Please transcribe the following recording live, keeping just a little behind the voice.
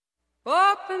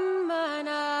Open mine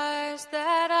eyes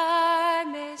that I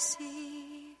may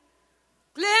see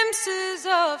glimpses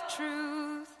of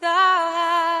truth thou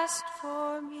hast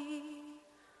for me.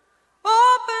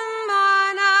 Open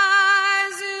mine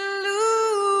eyes,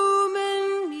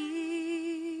 illumine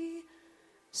me,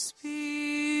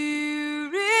 Spirit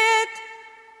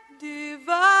divine.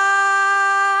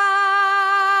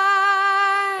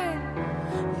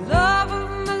 Love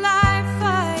of my life,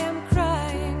 I am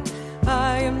crying,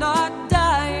 I am not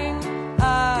dying,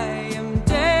 I am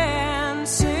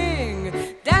dancing,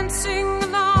 dancing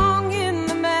along in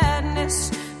the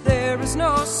madness. There is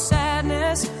no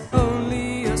sadness,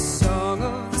 only a song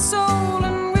of the soul,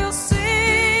 and we'll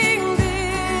sing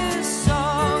this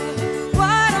song.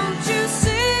 Why don't you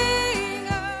sing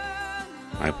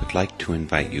along? I would like to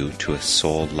invite you to a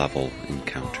soul-level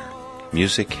encounter.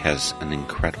 Music has an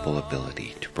incredible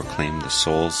ability to proclaim the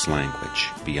soul's language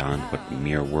beyond what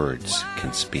mere words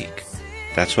can speak.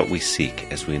 That's what we seek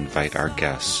as we invite our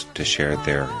guests to share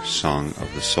their song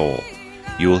of the soul.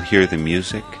 You will hear the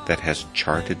music that has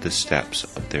charted the steps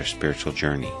of their spiritual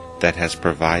journey, that has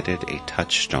provided a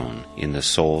touchstone in the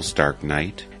soul's dark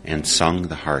night and sung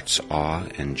the heart's awe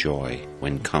and joy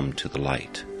when come to the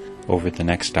light. Over the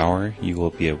next hour, you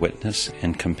will be a witness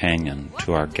and companion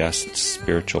to our guests'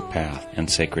 spiritual path and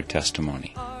sacred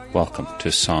testimony. Welcome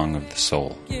to Song of the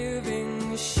Soul.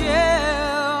 Giving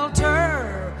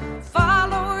shelter,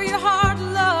 follow your heart,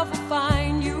 love will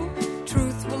find you,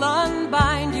 truth will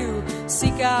unbind you,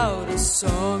 seek out a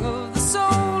song of the soul,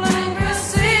 and we'll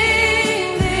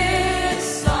sing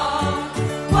this song.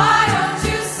 Why don't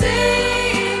you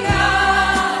sing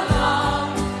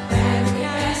along, and we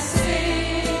can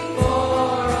sing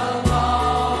for a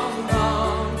long,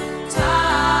 long time.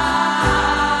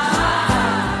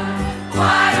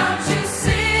 Why don't you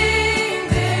sing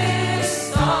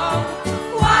this song?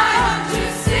 Why don't you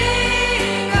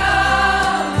sing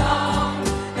along,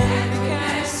 and we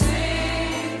can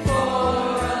sing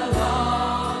for a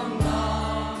long,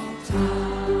 long time.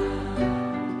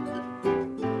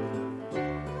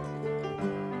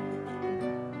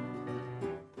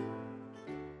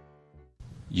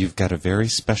 You've got a very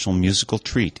special musical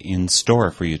treat in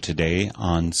store for you today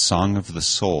on Song of the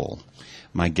Soul.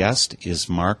 My guest is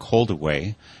Mark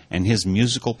Holdaway, and his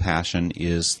musical passion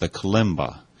is the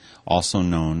kalimba, also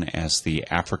known as the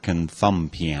African thumb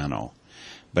piano.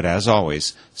 But as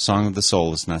always, Song of the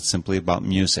Soul is not simply about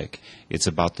music. It's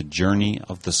about the journey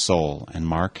of the soul, and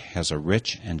Mark has a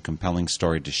rich and compelling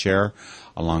story to share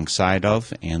alongside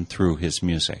of and through his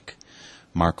music.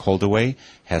 Mark Holdaway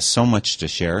has so much to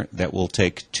share that will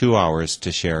take 2 hours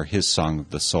to share his Song of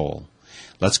the Soul.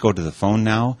 Let's go to the phone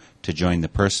now to join the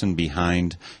person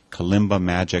behind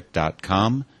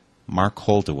kalimbamagic.com, Mark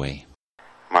Holdaway.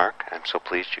 Mark, I'm so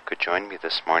pleased you could join me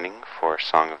this morning for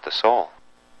Song of the Soul.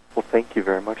 Well, thank you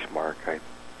very much, Mark. I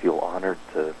feel honored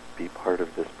to be part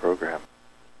of this program.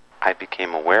 I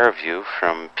became aware of you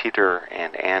from Peter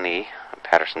and Annie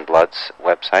Patterson Blood's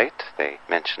website. They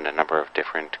mentioned a number of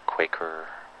different Quaker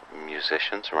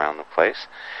musicians around the place.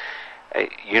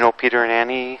 You know Peter and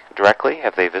Annie directly?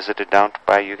 Have they visited down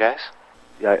by you guys?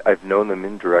 Yeah, I've known them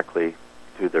indirectly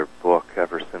through their book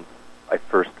ever since I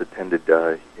first attended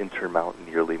Intermountain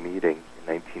Yearly Meeting in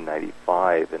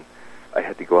 1995, and I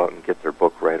had to go out and get their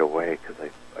book right away because I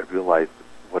realized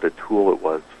what a tool it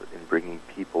was in bringing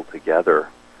people together,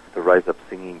 the Rise Up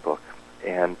Singing book.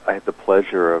 And I had the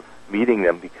pleasure of meeting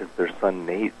them because their son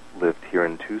Nate lived here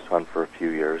in Tucson for a few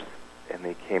years, and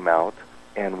they came out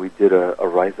and we did a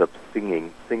Rise Up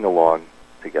Singing sing-along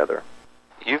together.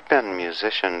 You've been a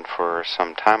musician for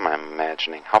some time, I'm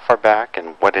imagining. How far back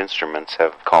and what instruments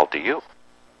have called to you?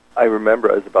 I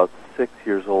remember I was about 6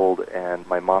 years old, and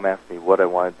my mom asked me what I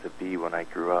wanted to be when I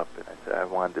grew up, and I said I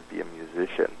wanted to be a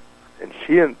musician. And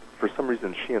for some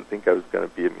reason, she didn't think I was going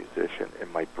to be a musician,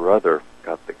 and my brother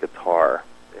got the guitar,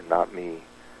 and not me.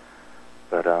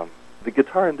 But the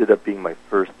guitar ended up being my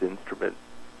first instrument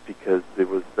because it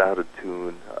was out of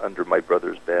tune under my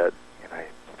brother's bed, and I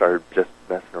started just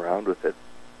messing around with it,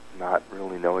 not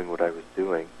really knowing what I was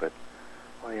doing. But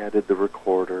I added the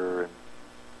recorder and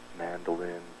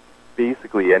mandolin.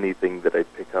 Basically anything that I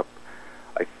pick up,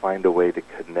 I find a way to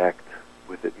connect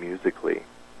with it musically.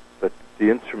 But the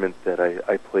instrument that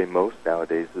I play most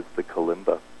nowadays is the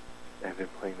kalimba. I've been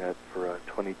playing that for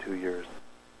 22 years.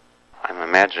 I'm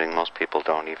imagining most people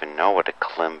don't even know what a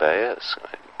kalimba is.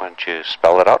 Why don't you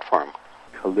spell it out for them?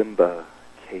 Kalimba,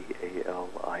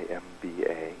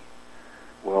 Kalimba.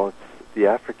 Well, it's the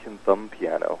African thumb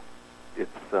piano.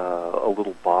 It's a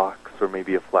little box or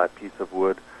maybe a flat piece of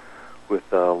wood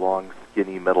with long,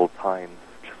 skinny metal tines,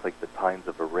 just like the tines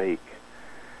of a rake.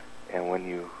 And when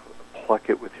you pluck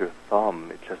it with your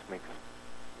thumb, it just makes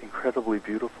incredibly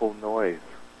beautiful noise.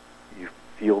 You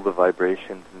feel the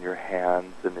vibrations in your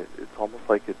hands, and it's almost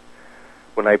like it.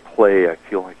 When I play, I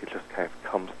feel like it just kind of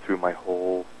comes through my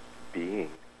whole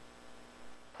being.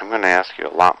 I'm going to ask you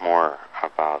a lot more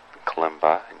about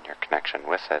kalimba and your connection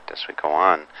with it as we go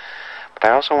on. But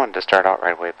I also wanted to start out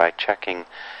right away by checking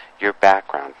your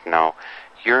background. Now,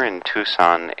 you're in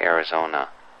Tucson, Arizona.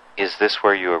 Is this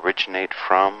where you originate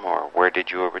from, or where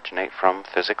did you originate from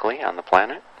physically on the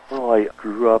planet? Well, I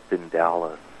grew up in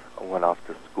Dallas. I went off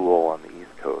to school on the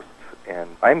East Coast,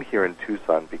 and I'm here in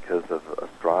Tucson because of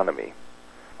astronomy.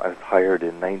 I was hired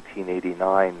in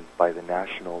 1989 by the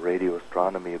National Radio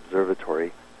Astronomy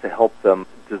Observatory to help them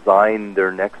design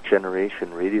their next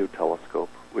generation radio telescope,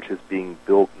 which is being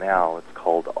built now. It's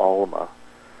called ALMA,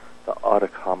 the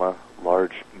Atacama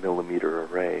Large Millimeter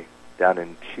Array, down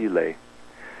in Chile.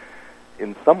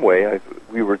 In some way,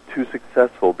 we were too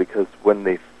successful because when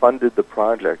they funded the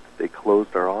project, they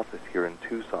closed our office here in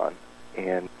Tucson,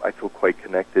 and I feel quite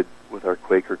connected with our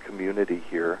Quaker community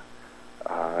here.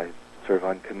 I serve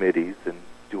on committees and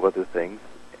do other things,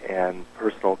 and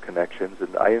personal connections,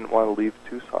 and I didn't want to leave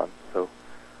Tucson, so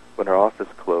when our office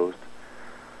closed,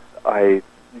 I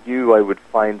knew I would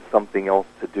find something else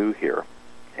to do here,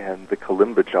 and the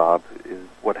kalimba job is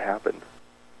what happened.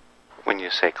 When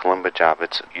you say kalimba job,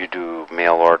 it's you do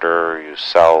mail order, you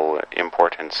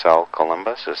import and sell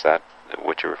kalimbas? Is that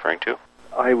what you're referring to?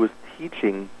 I was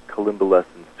teaching kalimba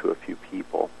lessons to a few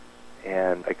people,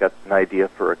 and I got an idea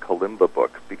for a kalimba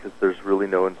book because there's really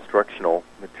no instructional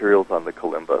materials on the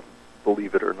kalimba,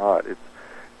 believe it or not. It's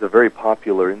a very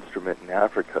popular instrument in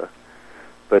Africa,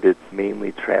 but it's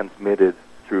mainly transmitted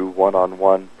through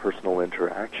one-on-one personal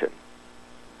interaction.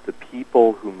 The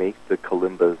people who make the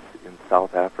kalimbas in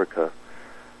South Africa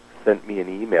sent me an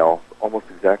email almost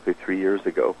exactly 3 years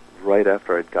ago, right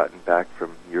after I'd gotten back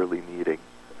from yearly meeting,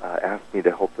 asked me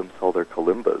to help them sell their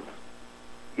kalimbas.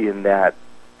 In that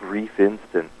brief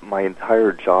instant, my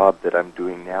entire job that I'm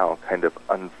doing now kind of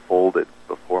unfolded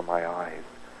before my eyes.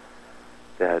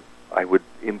 That I would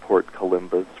import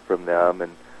kalimbas from them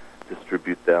and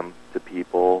distribute them to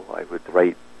people. I would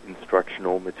write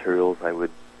instructional materials. I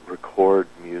would record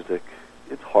music.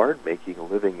 It's hard making a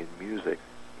living in music.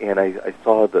 And I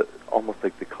saw that almost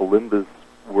like the kalimbas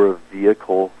were a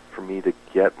vehicle for me to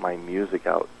get my music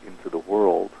out into the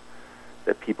world,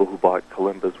 that people who bought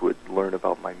kalimbas would learn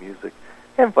about my music,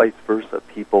 and vice versa.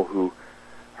 People who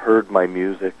heard my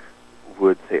music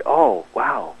would say, oh,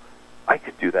 wow, I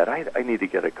could do that. I need to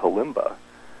get a kalimba.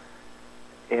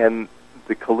 And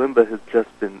the kalimba has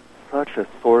just been such a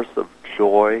source of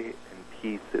joy and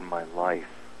peace in my life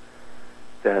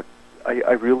that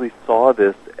I really saw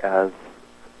this as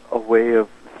a way of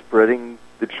spreading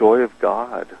the joy of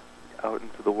God out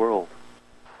into the world.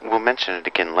 We'll mention it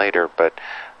again later, but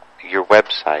your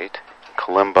website,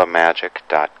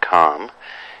 kalimbamagic.com,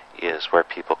 is where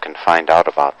people can find out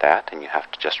about that, and you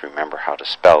have to just remember how to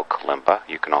spell kalimba.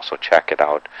 You can also check it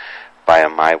out via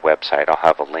my website. I'll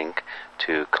have a link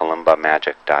to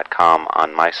kalimbamagic.com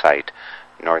on my site,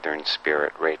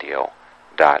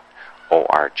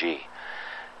 northernspiritradio.org.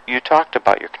 You talked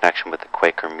about your connection with the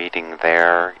Quaker meeting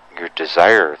there, your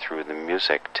desire through the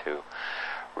music to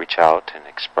reach out and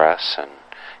express and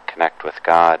connect with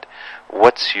God.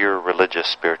 What's your religious,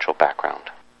 spiritual background?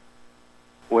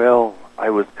 Well, I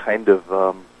was kind of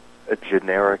a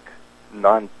generic,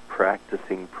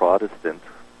 non-practicing Protestant.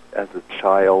 As a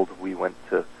child, we went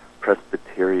to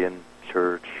Presbyterian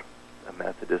church, a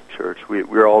Methodist church. We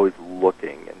were always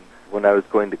looking. And when I was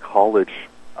going to college,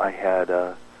 I had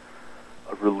a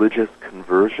religious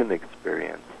conversion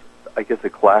experience, I guess a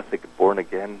classic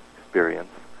born-again experience.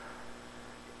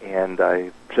 And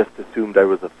I just assumed I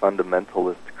was a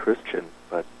fundamentalist Christian,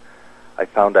 but I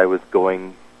found I was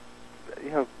going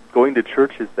to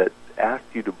churches that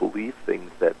asked you to believe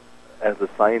things that, as a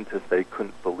scientist, I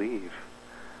couldn't believe.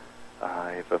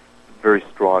 I have a very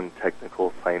strong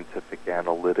technical, scientific,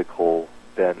 analytical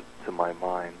bent to my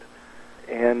mind.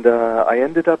 And I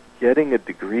ended up getting a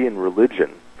degree in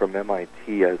religion from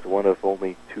MIT as one of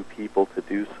only 2 people to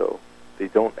do so. They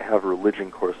don't have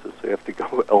religion courses, so you have to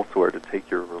go elsewhere to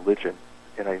take your religion.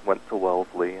 And I went to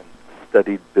Wellesley and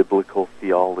studied biblical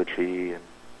theology and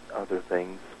other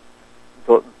things.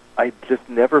 But I just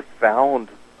never found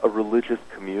a religious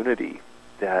community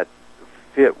that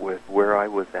fit with where I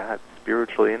was at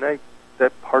spiritually. And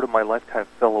that part of my life kind of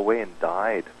fell away and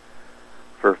died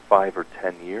for 5 or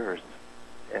 10 years.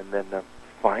 And then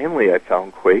finally I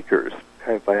found Quakers.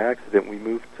 Kind of by accident, we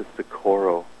moved to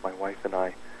Socorro, my wife and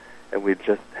I, and we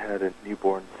just had a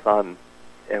newborn son,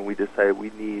 and we decided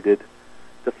we needed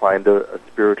to find a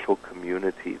spiritual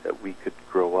community that we could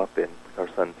grow up in with our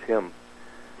son Tim.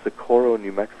 Socorro,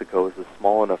 New Mexico is a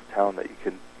small enough town that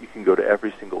you can go to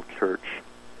every single church.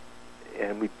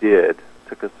 And we did. It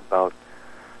took us about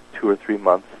 2 or 3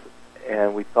 months,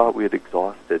 and we thought we had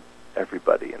exhausted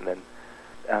everybody. And then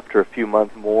after a few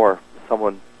months more,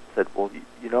 someone said, well,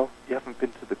 you know, you haven't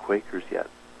been to the Quakers yet.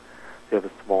 They have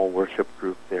a small worship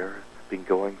group there. It's been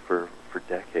going for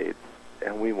decades.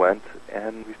 And we went,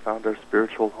 and we found our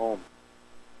spiritual home.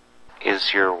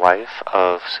 Is your wife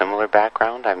of similar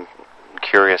background? I'm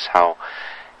curious how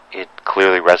it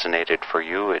clearly resonated for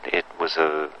you. It was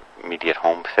a immediate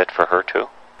home fit for her, too?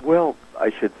 Well, I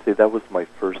should say that was my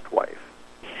first wife.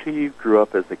 She grew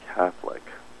up as a Catholic,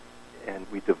 and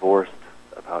we divorced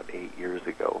about 8 years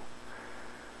ago.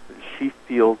 She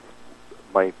feels,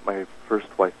 my first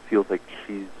wife feels like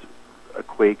she's a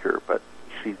Quaker, but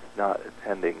she's not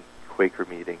attending Quaker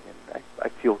meeting, and I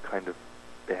feel kind of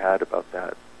bad about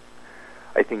that.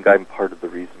 I think I'm part of the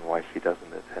reason why she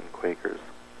doesn't attend Quakers.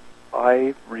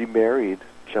 I remarried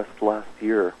just last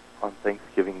year on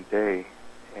Thanksgiving Day,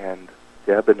 and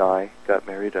Deb and I got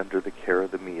married under the care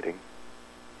of the meeting.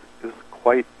 It was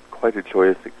quite a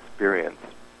joyous experience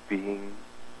being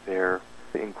there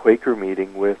in Quaker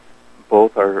meeting with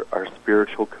both our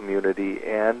spiritual community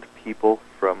and people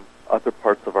from other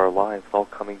parts of our lives all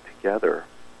coming together.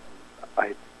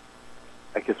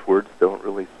 I guess words don't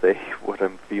really say what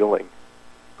I'm feeling,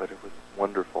 but it was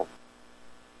wonderful.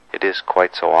 It is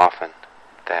quite so often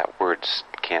that words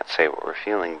can't say what we're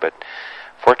feeling, but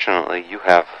fortunately you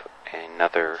have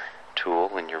another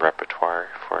tool in your repertoire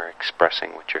for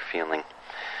expressing what you're feeling,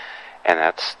 and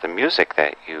that's the music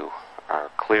that you are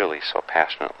clearly so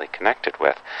passionately connected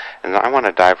with. And I want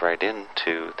to dive right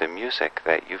into the music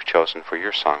that you've chosen for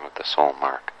your Song of the Soul,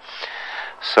 Mark.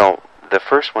 So the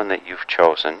first one that you've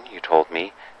chosen, you told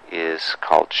me, is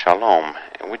called Shalom.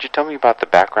 And would you tell me about the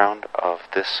background of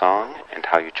this song and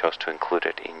how you chose to include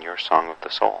it in your Song of the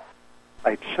Soul?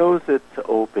 I chose it to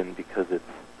open because it's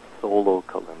solo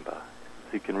kalimba,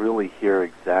 so you can really hear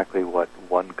exactly what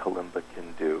one kalimba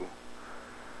can do.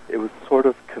 It was sort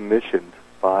of commissioned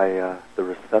by the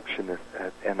receptionist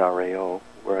at NRAO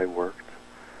where I worked.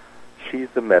 She's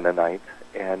a Mennonite,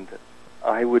 and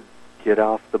I would get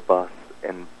off the bus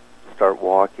and start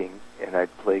walking, and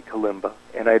I'd play kalimba,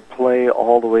 and I'd play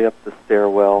all the way up the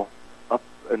stairwell up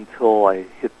until I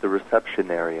hit the reception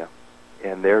area,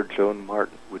 and there Joan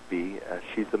Martin would be.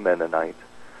 She's a Mennonite.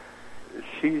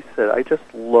 She said, I just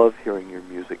love hearing your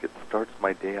music. It starts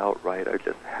my day out right. I'm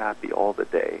just happy all the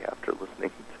day after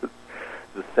listening to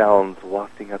the sounds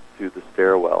wafting up through the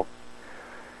stairwell.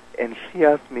 And she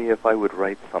asked me if I would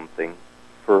write something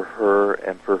for her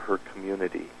and for her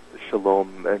community, the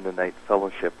Shalom Mennonite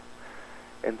Fellowship.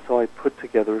 And so I put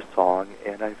together a song,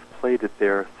 and I've played it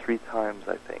there 3 times,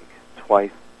 I think,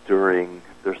 twice during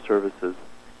their services.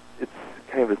 It's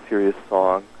kind of a serious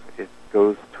song. It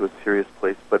goes to a serious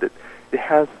place, but it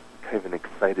has kind of an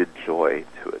excited joy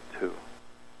to it, too.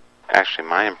 Actually,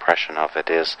 my impression of it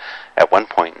is, at one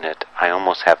point in it, I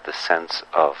almost have the sense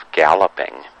of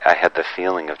galloping. I had the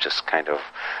feeling of just kind of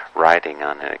riding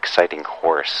on an exciting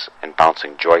horse and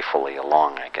bouncing joyfully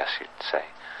along, I guess you'd say.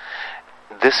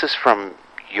 This is from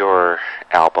your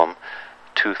album,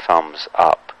 Two Thumbs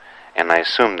Up, and I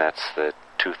assume that's the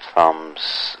 2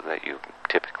 thumbs that you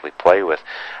typically play with.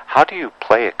 How do you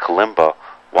play a kalimba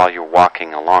while you're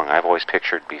walking along? I've always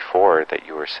pictured before that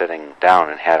you were sitting down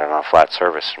and had it on a flat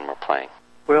surface and were playing.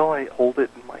 Well, I hold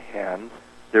it in my hands.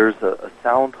 There's a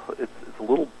sound, it's a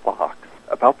little box,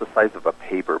 about the size of a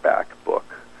paperback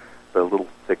book, but a little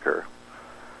thicker.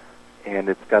 And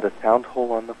it's got a sound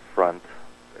hole on the front.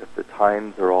 If the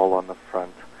times are all on the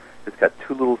front, it's got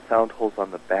 2 little sound holes on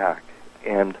the back.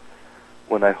 And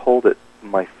when I hold it,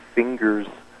 my fingers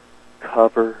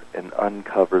cover and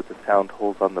uncover the sound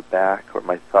holes on the back, or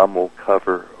my thumb will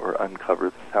cover or uncover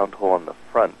the sound hole on the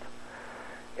front.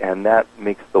 And that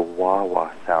makes the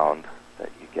wah-wah sound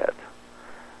that you get.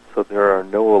 So there are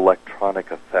no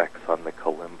electronic effects on the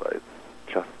kalimba. It's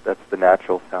just, that's the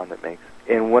natural sound it makes.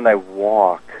 And when I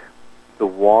walk, the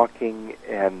walking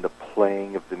and the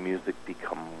playing of the music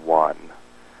become one.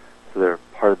 So they're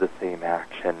part of the same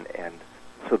action, and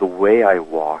so the way I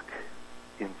walk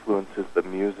influences the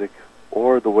music,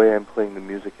 or the way I'm playing the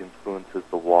music influences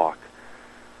the walk,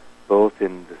 both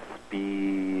in the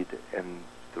speed and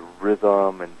the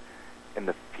rhythm and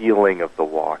the feeling of the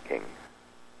walking.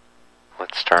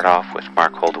 Let's start off with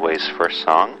Mark Holdaway's first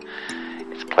song.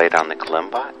 It's played on the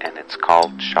kalimba, and it's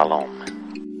called Shalom.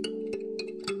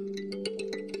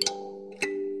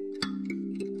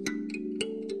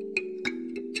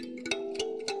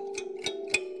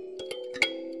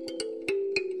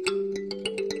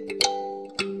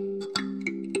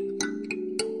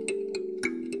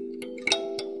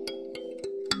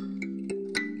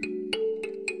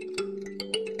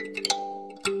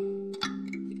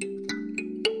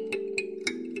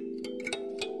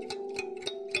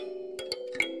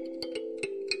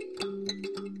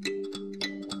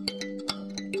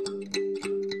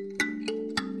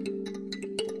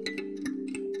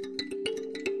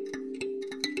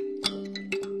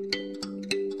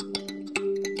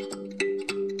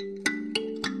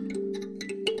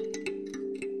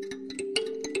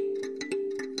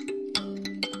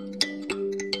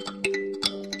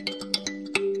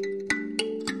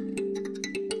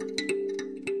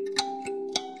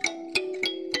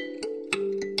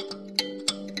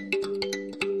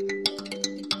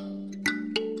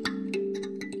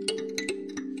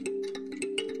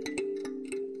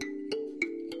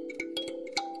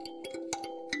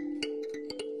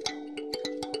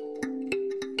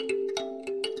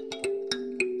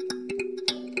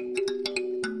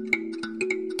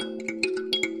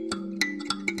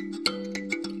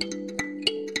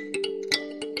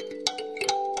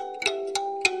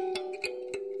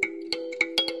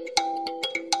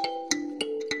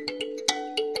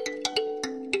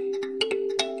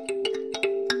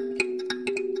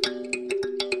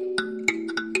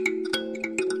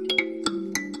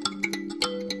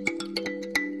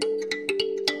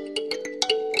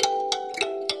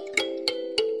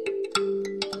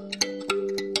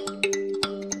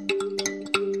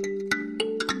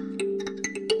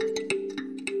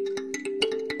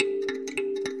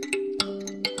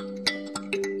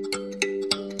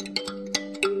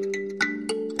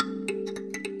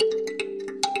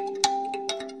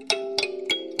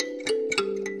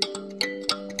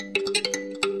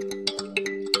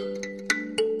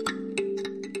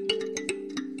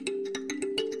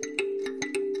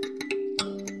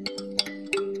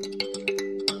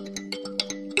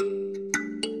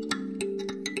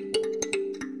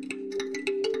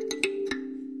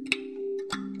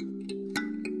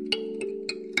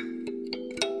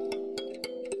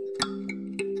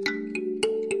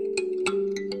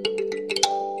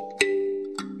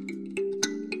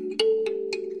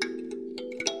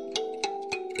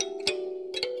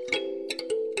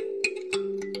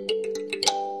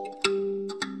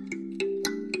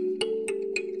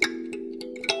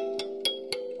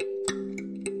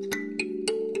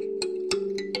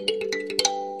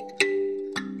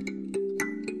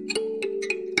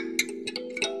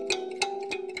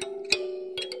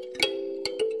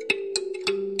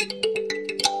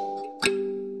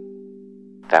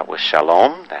 That was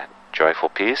Shalom, that joyful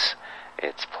piece.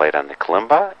 It's played on the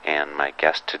kalimba, and my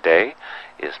guest today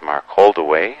is Mark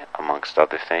Holdaway, amongst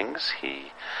other things.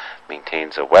 He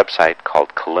maintains a website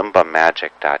called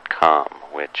kalimbamagic.com,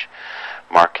 which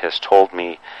Mark has told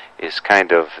me is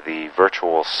kind of the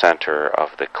virtual center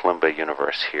of the kalimba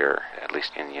universe here, at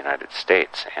least in the United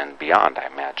States and beyond, I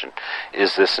imagine.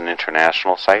 Is this an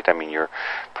international site? I mean, you're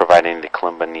providing the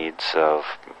kalimba needs of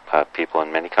people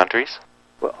in many countries?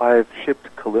 Well, I've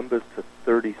shipped kalimbas to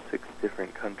 36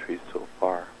 different countries so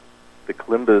far. The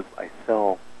kalimbas I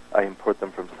sell, I import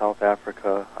them from South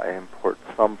Africa, I import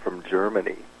some from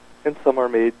Germany, and some are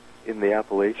made in the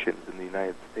Appalachians in the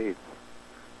United States.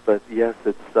 But yes,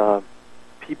 it's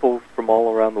people from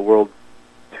all around the world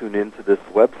tune into this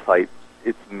website.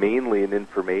 It's mainly an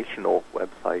informational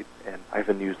website, and I have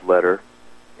a newsletter,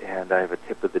 and I have a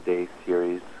tip of the day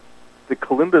series. The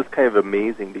kalimba is kind of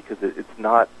amazing because it's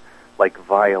not like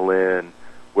violin,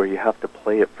 where you have to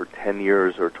play it for 10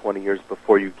 years or 20 years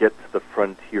before you get to the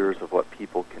frontiers of what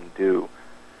people can do.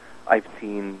 I've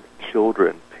seen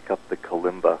children pick up the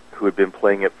kalimba who had been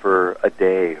playing it for a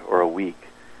day or a week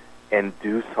and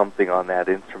do something on that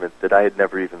instrument that I had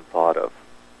never even thought of.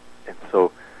 And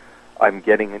so I'm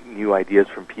getting new ideas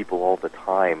from people all the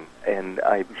time, and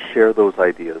I share those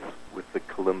ideas with the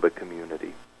kalimba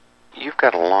community. You've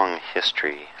got a long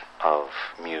history of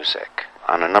music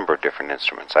on a number of different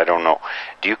instruments. I don't know.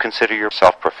 Do you consider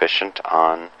yourself proficient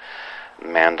on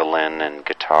mandolin and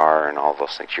guitar and all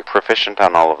those things? You're proficient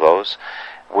on all of those.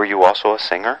 Were you also a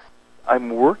singer?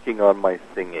 I'm working on my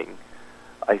singing.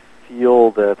 I feel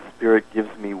that Spirit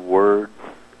gives me words,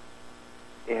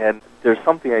 and there's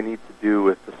something I need to do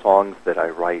with the songs that I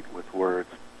write with words,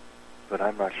 but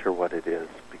I'm not sure what it is,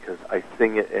 because I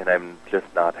sing it and I'm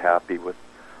just not happy with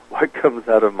what comes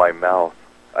out of my mouth.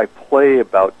 I play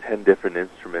about 10 different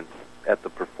instruments at the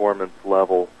performance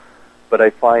level, but I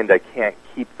find I can't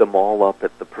keep them all up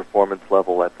at the performance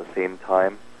level at the same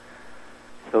time.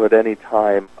 So at any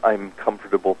time, I'm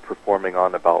comfortable performing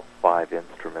on about 5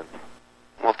 instruments.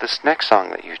 Well, this next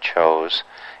song that you chose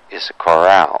is a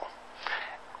chorale,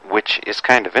 which is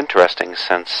kind of interesting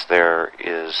since there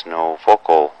is no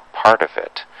vocal part of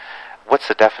it. What's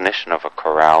the definition of a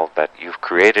chorale that you've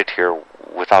created here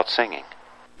without singing?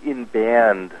 In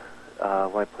band,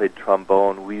 when I played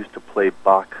trombone, we used to play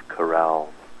Bach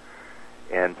chorales.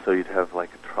 And so you'd have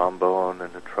like a trombone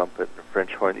and a trumpet and a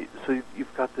French horn. So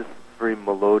you've got this very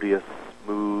melodious,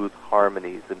 smooth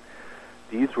harmonies. And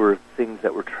these were things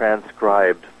that were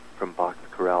transcribed from Bach's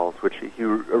chorales, which he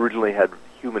originally had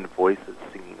human voices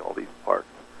singing all these parts.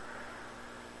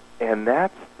 And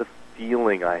that's the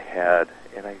feeling I had.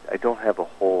 And I don't have a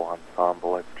whole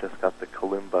ensemble. I've just got the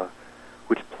kalimba,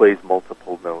 which plays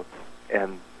multiple notes,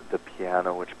 and the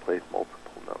piano, which plays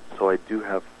multiple notes. So I do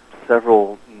have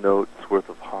several notes worth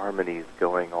of harmonies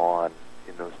going on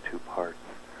in those 2 parts,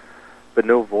 but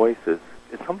no voices.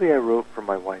 It's something I wrote for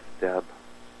my wife, Deb.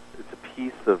 It's a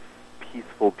piece of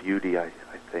peaceful beauty, I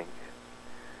think.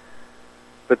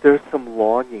 But there's some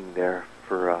longing there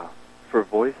for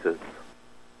voices.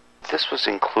 This was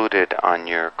included on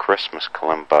your Christmas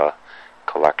kalimba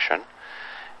collection.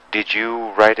 Did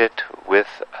you write it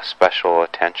with a special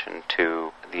attention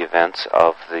to the events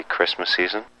of the Christmas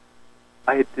season?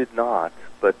 I did not,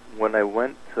 but when I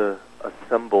went to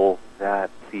assemble that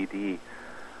CD,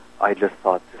 I just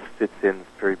thought this fits in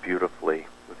very beautifully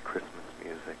with Christmas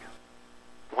music.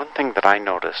 One thing that I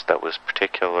noticed that was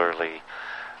particularly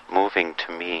moving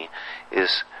to me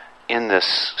is in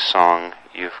this song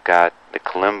you've got the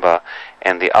kalimba,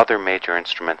 and the other major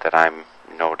instrument that I'm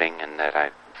noting and that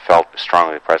I felt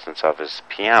strongly the presence of is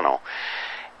piano.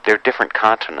 They're different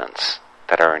continents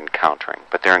that are encountering,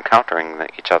 but they're encountering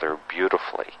each other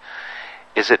beautifully.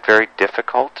 Is it very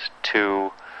difficult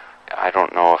to, I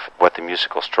don't know what the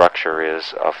musical structure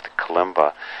is of the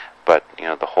kalimba, but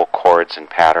the whole chords and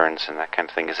patterns and that kind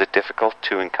of thing, is it difficult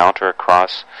to encounter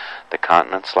across the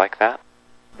continents like that?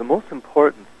 The most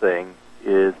important thing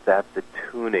is that the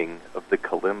tuning of the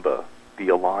kalimba be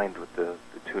aligned with the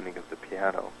tuning of the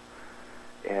piano.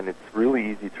 And it's really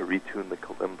easy to retune the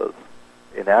kalimbas.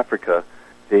 In Africa,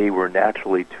 they were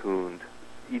naturally tuned.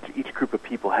 Each group of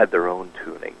people had their own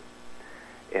tuning.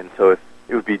 And so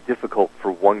it would be difficult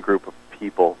for one group of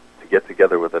people to get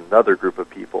together with another group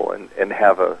of people and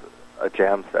have a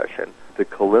jam session. The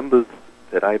kalimbas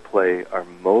that I play are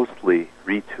mostly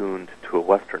retuned to a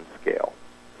Western scale.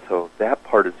 So that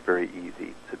part is very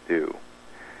easy to do.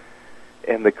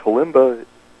 And the kalimba,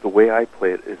 the way I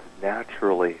play it, is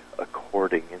naturally a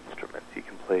chording instrument. You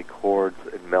can play chords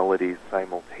and melodies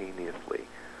simultaneously,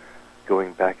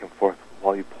 going back and forth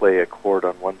while you play a chord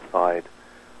on one side.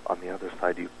 on the other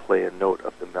side you play a note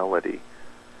of the melody.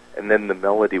 And then the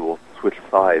melody will switch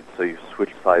sides, so you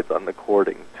switch sides on the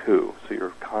chording too. So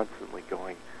you're constantly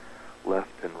going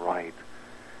left and right.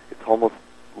 It's almost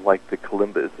like the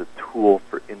kalimba is a tool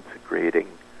for integrating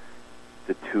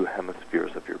the two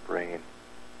hemispheres of your brain.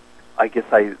 I guess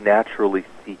I naturally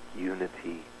seek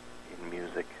unity in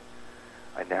music.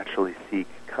 I naturally seek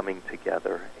coming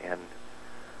together, and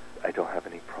I don't have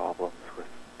any problems with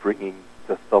bringing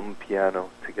the thumb piano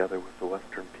together with the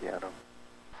Western piano.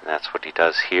 And that's what he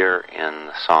does here in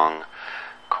the song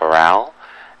Chorale,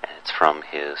 and it's from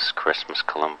his Christmas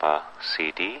Kalimba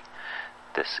CD.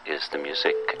 This is the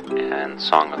music and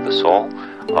song of the soul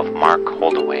of Mark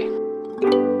Holdaway.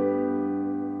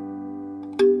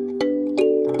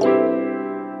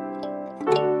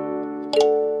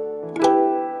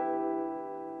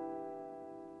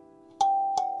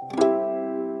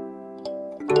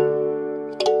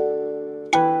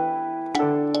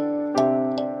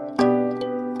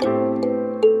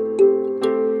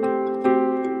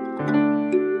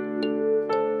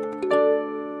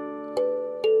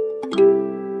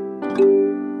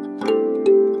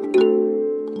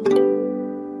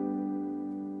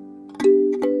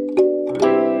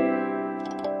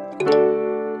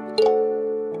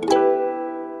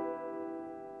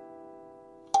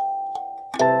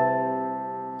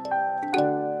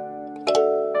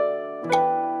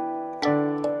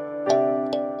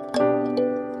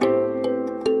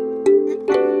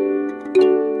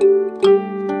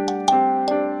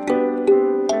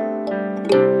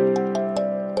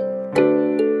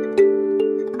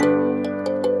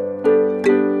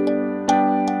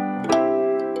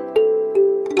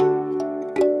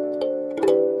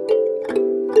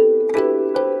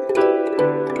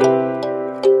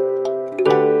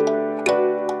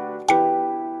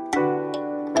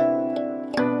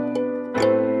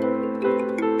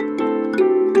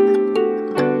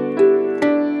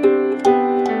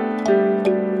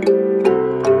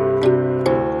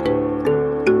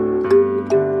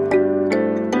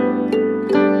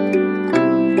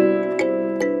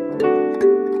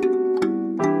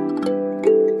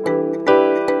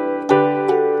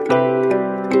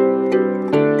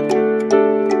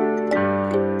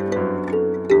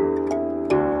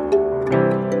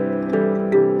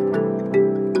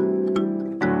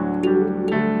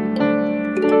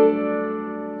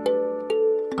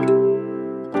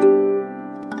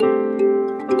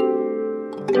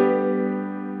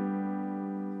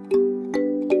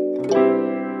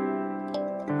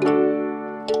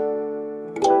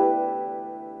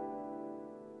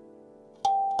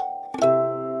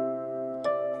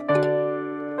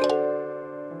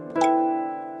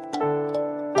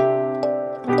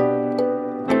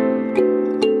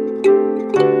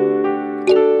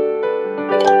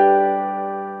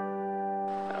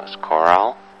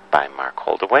 Chorale by Mark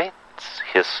Holdaway. It's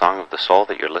his Song of the Soul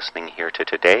that you're listening here to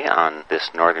today on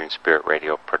this Northern Spirit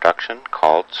Radio production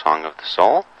called Song of the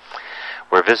Soul.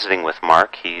 We're visiting with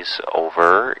Mark. He's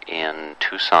over in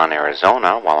Tucson,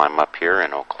 Arizona, while I'm up here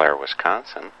in Eau Claire,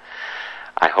 Wisconsin.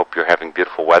 I hope you're having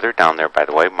beautiful weather down there, by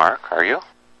the way, Mark. Are you?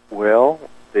 Well,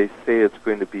 they say it's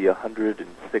going to be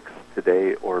 106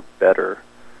 today or better.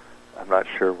 I'm not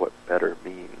sure what better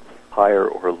means, higher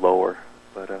or lower.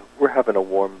 But we're having a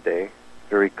warm day,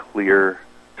 very clear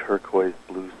turquoise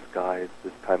blue skies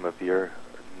this time of year,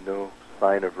 no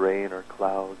sign of rain or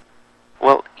clouds.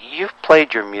 Well, you've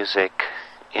played your music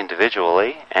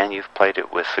individually, and you've played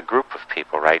it with a group of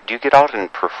people, right? Do you get out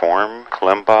and perform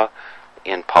kalimba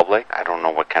in public? I don't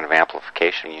know what kind of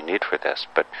amplification you need for this,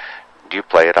 but do you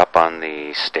play it up on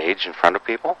the stage in front of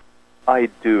people? I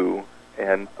do,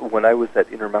 and when I was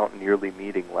at Intermountain Yearly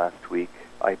Meeting last week,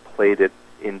 I played it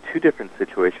in two different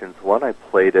situations. One, I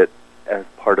played it as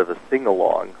part of a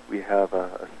sing-along. We have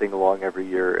a sing-along every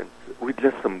year, and we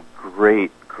just some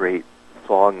great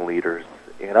song leaders.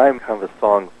 And I'm kind of a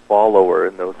song follower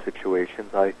in those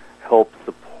situations. I help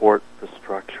support the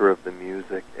structure of the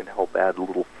music and help add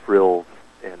little frills.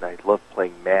 And I love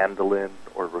playing mandolin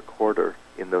or recorder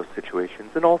in those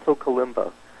situations, and also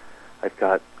kalimba. I've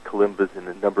got kalimbas in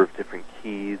a number of different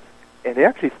keys, and it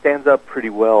actually stands up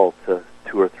pretty well to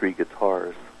 2 or 3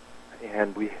 guitars.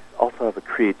 And we also have a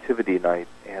creativity night,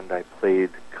 and I played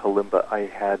kalimba. I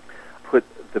had put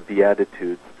the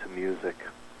Beatitudes to music,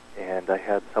 and I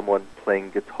had someone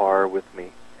playing guitar with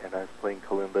me, and I was playing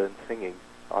kalimba and singing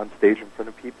on stage in front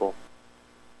of people.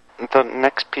 The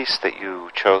next piece that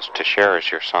you chose to share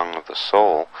as your Song of the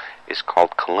Soul is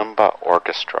called Kalimba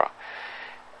Orchestra.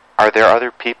 Are there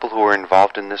other people who are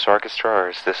involved in this orchestra, or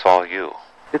is this all you?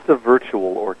 It's a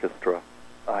virtual orchestra.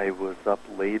 I was up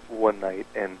late one night,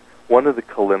 and one of the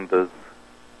kalimbas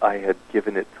I had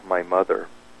given it to my mother,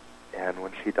 and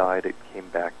when she died, it came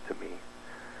back to me.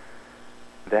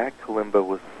 That kalimba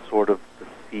was sort of the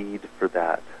seed for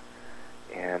that,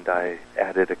 and I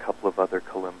added a couple of other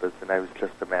kalimbas, and I was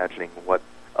just imagining what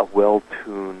a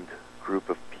well-tuned group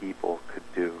of people could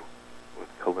do with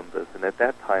kalimbas. And at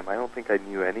that time, I don't think I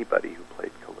knew anybody who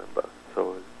played kalimba,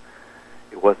 so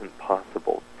it wasn't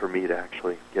possible for me to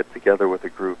actually get together with a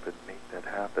group and make that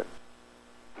happen.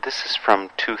 This is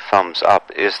from Two Thumbs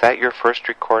Up. Is that your first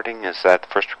recording? Is that the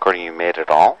first recording you made at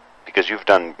all? Because you've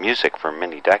done music for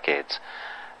many decades.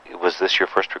 Was this your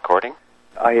first recording?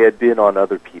 I had been on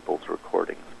other people's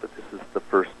recordings, but this is the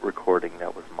first recording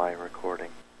that was my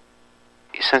recording.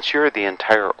 Since you're the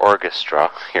entire orchestra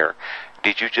here,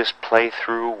 did you just play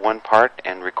through one part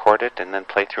and record it and then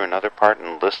play through another part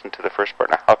and listen to the first part?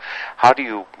 Now, how do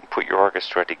you put your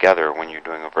orchestra together when you're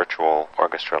doing a virtual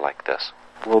orchestra like this?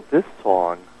 Well, this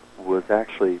song was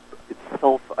actually,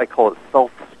 I call it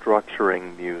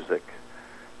self-structuring music,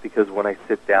 because when I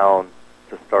sit down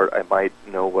to start, I might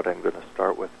know what I'm going to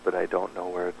start with, but I don't know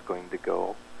where it's going to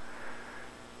go.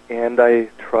 And I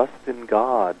trust in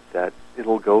God that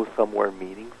it'll go somewhere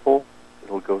meaningful,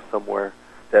 it'll go somewhere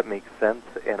that makes sense,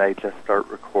 and I just start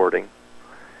recording.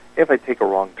 If I take a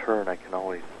wrong turn, I can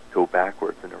always go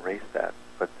backwards and erase that,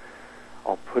 but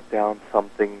I'll put down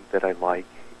something that I like,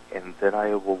 and then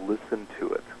I will listen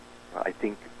to it. I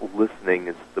think listening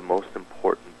is the most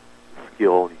important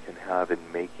skill you can have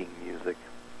in making music.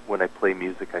 When I play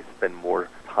music, I spend more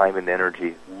time and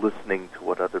energy listening to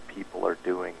what other people are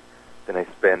doing than I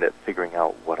spend at figuring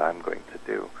out what I'm going to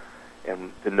do.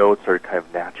 And the notes are kind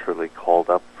of naturally called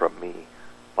up from me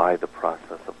by the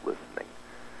process of listening.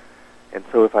 And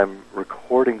so if I'm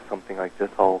recording something like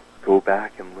this, I'll go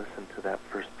back and listen to that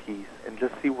first piece and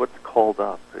just see what's called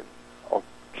up, and I'll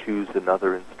choose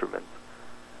another instrument.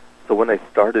 So when I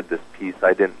started this piece,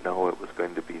 I didn't know it was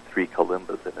going to be 3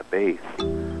 kalimbas and a bass.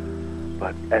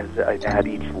 But as I add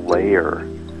each layer,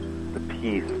 the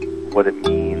piece, what it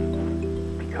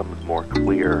means, becomes more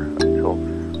clear until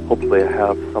hopefully I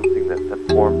have something that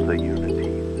forms a unity.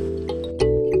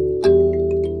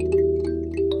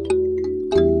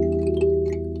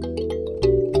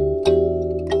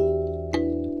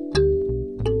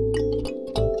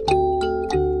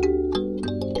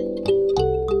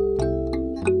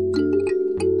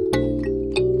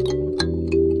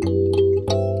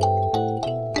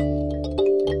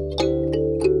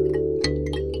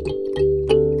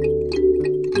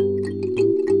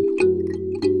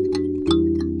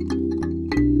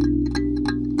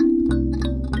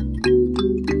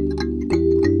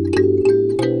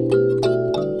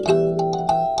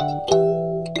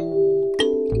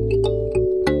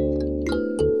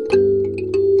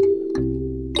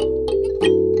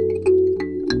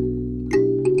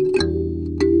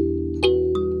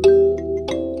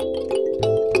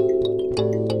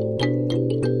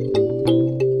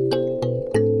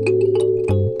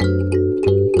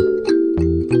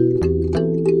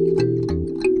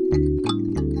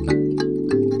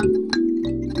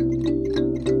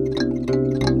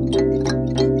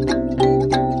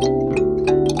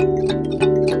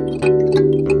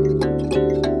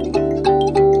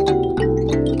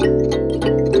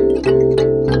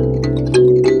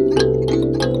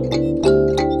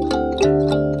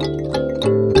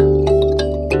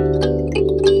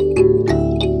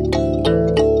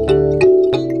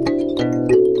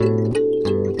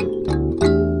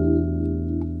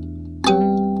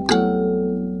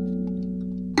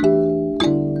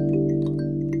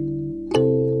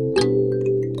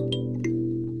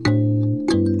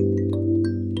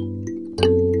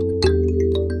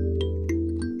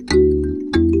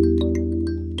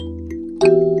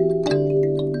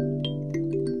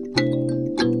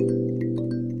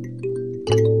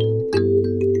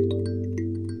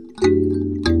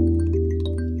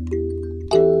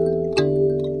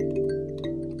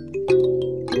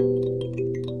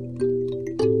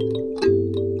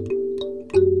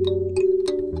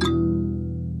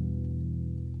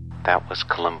 That was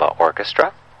Kalimba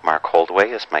Orchestra. Mark Holdaway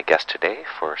is my guest today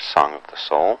for Song of the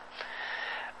Soul.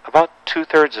 About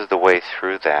 2/3 of the way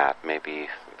through that, maybe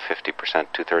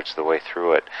 50%, 2/3 of the way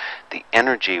through it, the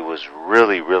energy was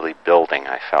really, really building,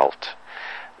 I felt.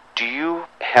 Do you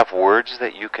have words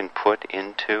that you can put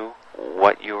into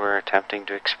what you were attempting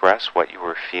to express, what you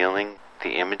were feeling,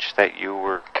 the image that you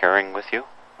were carrying with you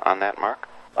on that, Mark?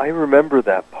 I remember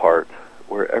that part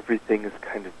where everything is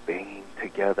kind of banging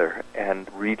together and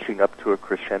reaching up to a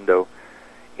crescendo,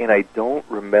 and I don't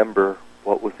remember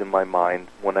what was in my mind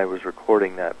when I was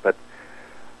recording that, but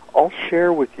I'll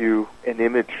share with you an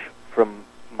image from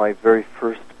my very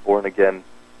first born-again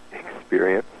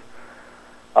experience.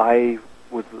 I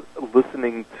was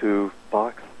listening to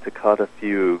Bach's Toccata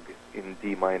Fugue in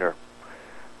D minor,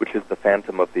 which is the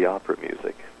Phantom of the Opera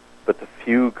music. But the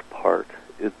fugue part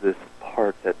is this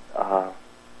part that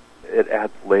it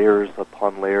adds layers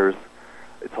upon layers.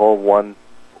 It's all one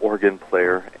organ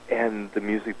player, and the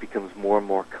music becomes more and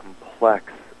more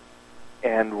complex.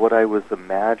 And what I was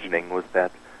imagining was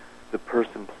that the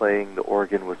person playing the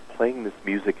organ was playing this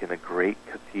music in a great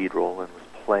cathedral and was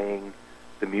playing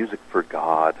the music for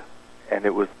God. And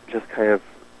it was just kind of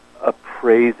a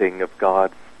praising of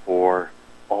God for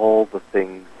all the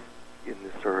things in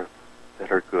this earth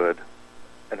that are good,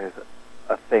 and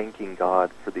a thanking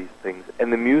God for these things.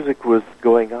 And the music was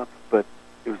going up, but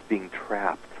it was being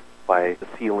trapped by the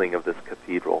ceiling of this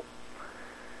cathedral.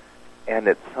 And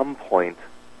at some point,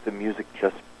 the music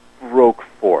just broke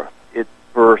forth. It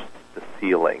burst the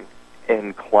ceiling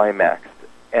and climaxed.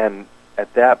 And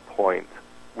at that point,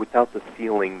 without the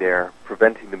ceiling there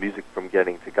preventing the music from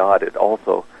getting to God, it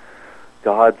also,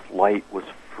 God's light was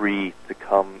free to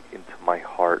come into my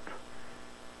heart.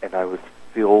 And I was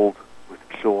filled with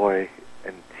joy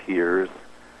and tears.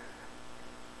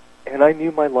 And I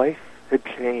knew my life had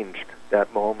changed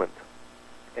that moment.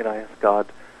 And I asked God,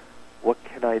 what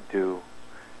can I do?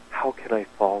 How can I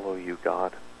follow you,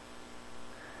 God?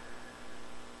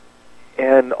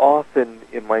 And often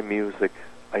in my music,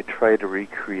 I try to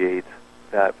recreate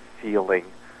that feeling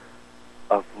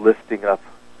of lifting up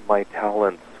my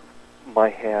talents, my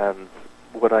hands,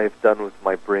 what I've done with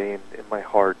my brain and my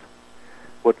heart,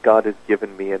 what God has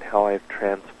given me and how I've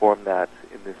transformed that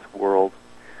in this world,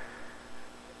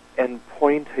 and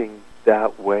pointing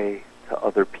that way to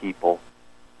other people.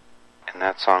 And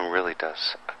that song really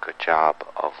does a good job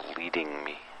of leading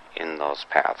me in those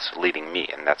paths, leading me,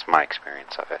 and that's my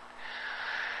experience of it.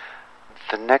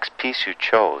 The next piece you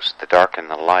chose, The Dark and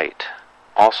the Light,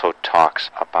 also talks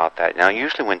about that. Now,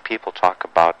 usually when people talk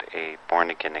about a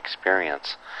born-again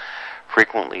experience,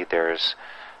 frequently there's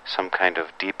some kind of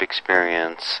deep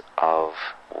experience of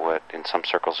what in some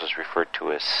circles is referred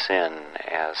to as sin,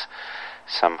 as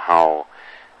somehow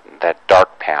that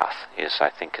dark path is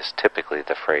typically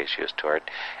the phrase used to it,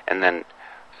 and then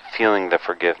feeling the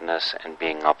forgiveness and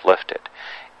being uplifted.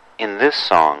 In this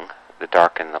song, The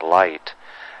Dark and the Light,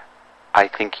 I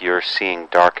think you're seeing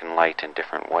dark and light in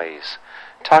different ways.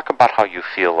 Talk about how you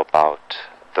feel about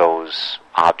those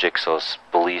objects, those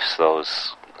beliefs,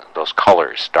 those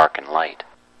colors, dark and light.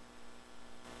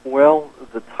 Well,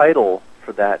 the title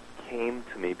for that came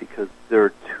to me because there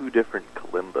are two different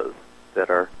kalimbas that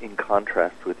are in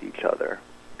contrast with each other,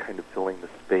 kind of filling the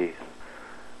space.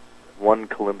 One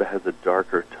kalimba has a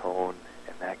darker tone,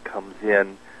 and that comes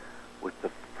in with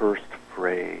the first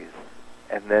phrase,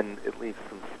 and then it leaves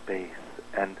some space,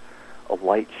 and a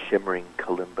light shimmering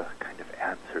kalimba kind of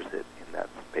answers it in that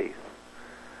space.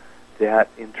 That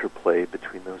interplay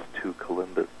between those two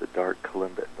kalimbas, the dark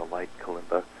kalimba and the light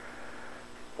kalimba,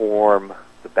 form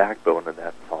the backbone of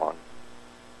that song.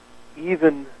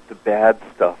 Even the bad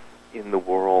stuff in the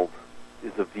world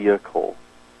is a vehicle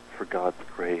for God's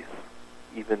grace.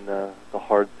 Even the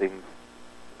hard things,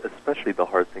 especially the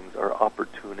hard things, are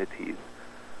opportunities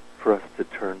for us to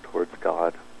turn towards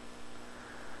God.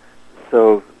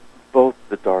 So both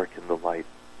the dark and the light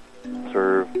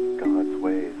serve God's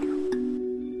ways.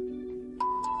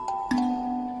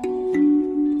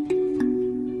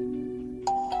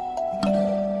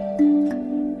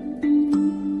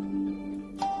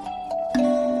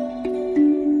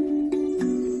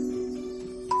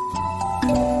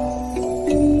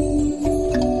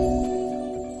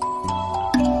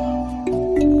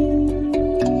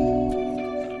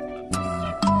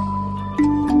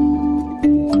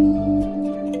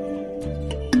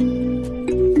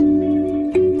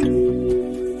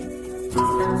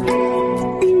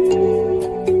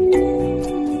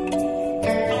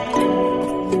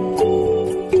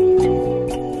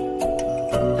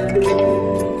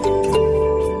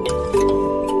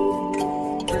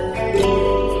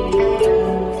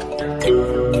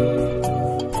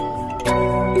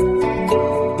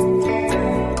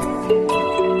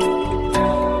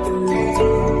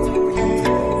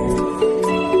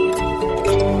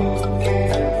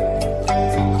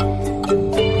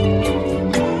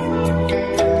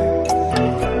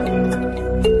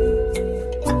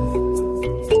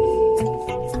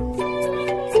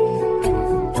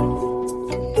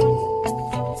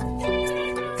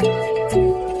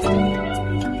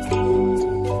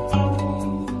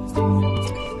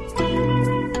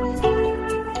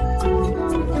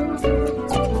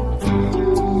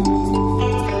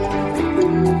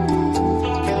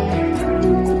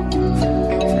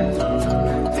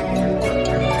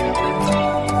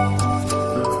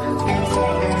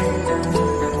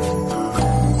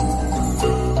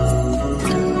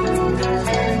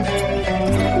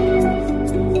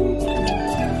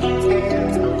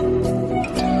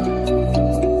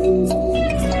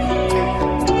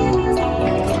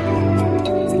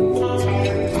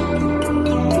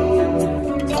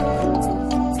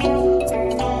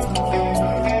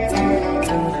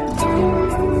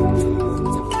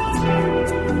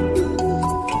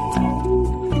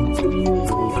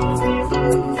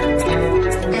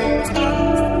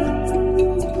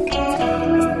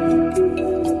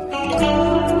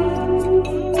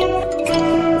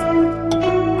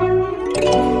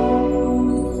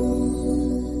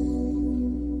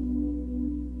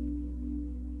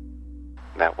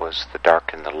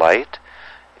 Light.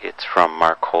 It's from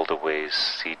Mark Holdaway's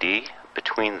CD,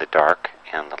 Between the Dark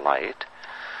and the Light.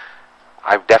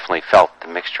 I've definitely felt the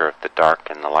mixture of the dark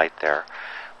and the light there.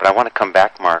 But I want to come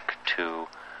back, Mark, to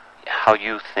how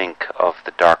you think of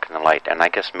the dark and the light, and I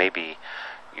guess maybe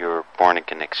your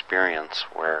born-again experience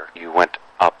where you went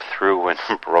up through and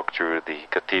broke through the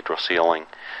cathedral ceiling.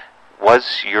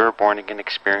 Was your born-again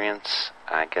experience,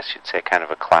 I guess you'd say, kind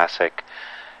of a classic,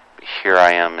 here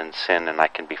I am in sin and I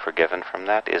can be forgiven from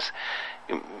that?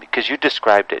 Because you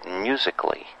described it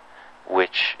musically,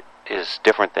 which is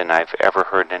different than I've ever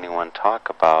heard anyone talk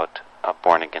about a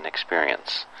born-again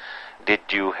experience. Did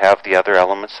you have the other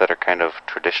elements that are kind of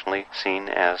traditionally seen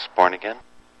as born-again?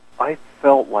 I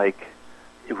felt like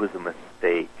it was a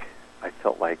mistake. I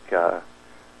felt like,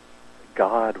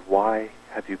 God, why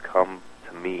have you come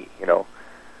to me?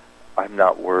 I'm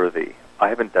not worthy. I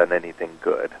haven't done anything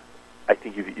good. I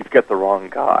think you've got the wrong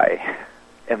guy.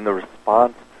 And the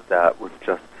response to that was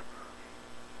just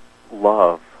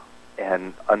love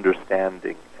and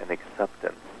understanding and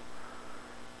acceptance,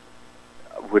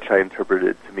 which I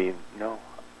interpreted to mean, no,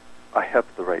 I have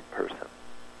the right person.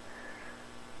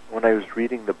 When I was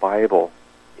reading the Bible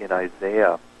in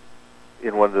Isaiah,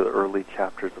 in one of the early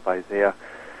chapters of Isaiah,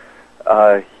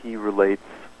 he relates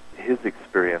his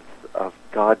experience of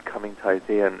God coming to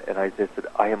Isaiah, and Isaiah said,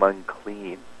 I am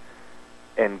unclean.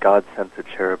 And God sent a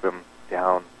cherubim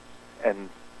down and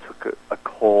took a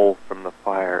coal from the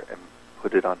fire and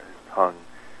put it on his tongue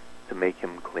to make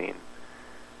him clean.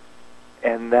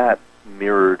 And that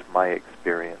mirrored my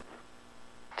experience.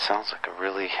 It sounds like a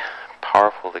really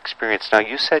powerful experience. Now,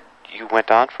 you said you went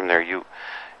on from there. You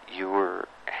were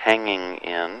hanging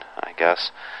in, I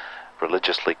guess,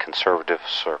 religiously conservative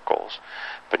circles,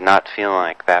 but not feeling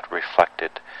like that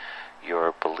reflected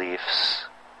your beliefs,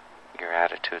 your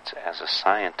attitudes as a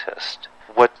scientist.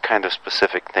 What kind of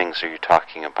specific things are you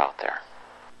talking about there?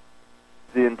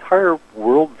 The entire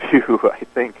worldview, I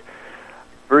think,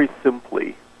 very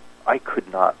simply, I could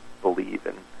not believe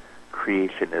in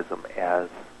creationism as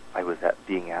I was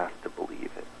being asked to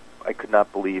believe it. I could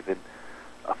not believe in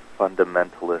a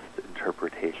fundamentalist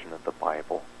interpretation of the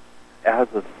Bible.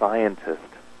 As a scientist,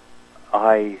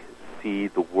 I see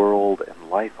the world and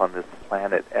life on this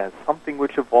planet as something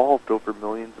which evolved over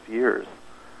millions of years.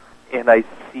 And I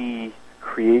see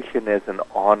creation as an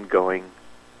ongoing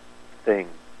thing.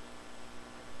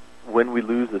 When we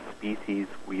lose a species,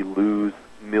 we lose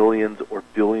millions or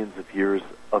billions of years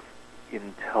of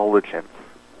intelligence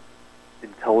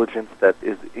that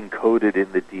is encoded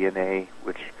in the DNA,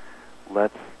 which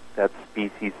lets that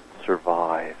species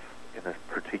survive in a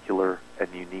particular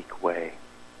and unique way.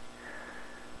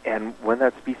 And when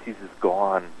that species is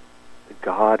gone,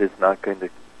 God is not going to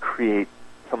create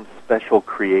some special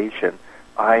creation.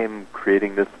 I am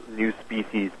creating this new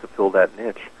species to fill that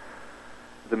niche.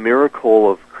 The miracle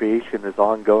of creation is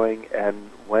ongoing, and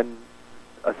when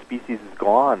a species is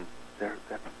gone, they're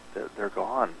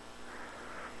gone.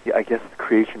 Yeah, I guess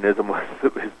creationism was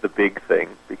the big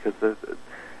thing, because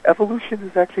evolution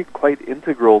is actually quite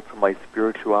integral to my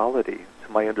spirituality,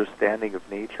 to my understanding of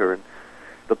nature, and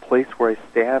the place where I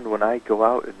stand when I go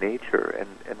out in nature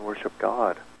and worship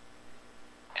God.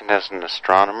 And as an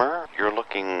astronomer, you're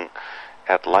looking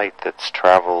at light that's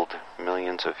traveled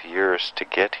millions of years to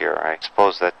get here. I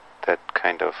suppose that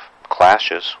kind of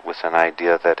clashes with an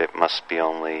idea that it must be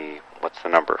only, what's the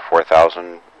number,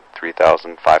 4,000,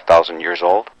 3,000, 5,000 years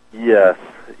old? Yes.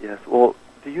 Well,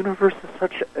 the universe is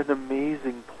such an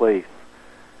amazing place.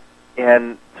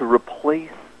 And to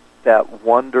replace that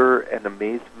wonder and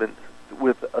amazement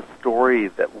with a story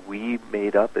that we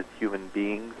made up as human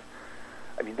beings,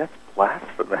 I mean, that's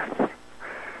blasphemous.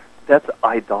 That's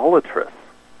idolatrous.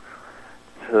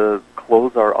 To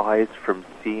close our eyes from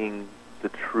seeing the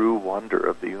true wonder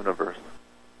of the universe.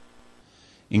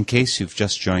 In case you've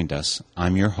just joined us,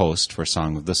 I'm your host for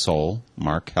Song of the Soul,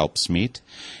 Mark Helpsmeet,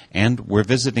 and we're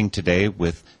visiting today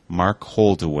with Mark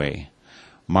Holdaway.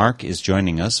 Mark is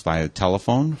joining us via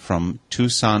telephone from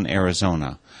Tucson,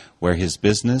 Arizona, where his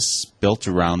business, built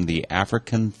around the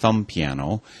African thumb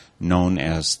piano, known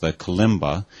as the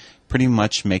kalimba, pretty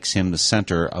much makes him the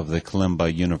center of the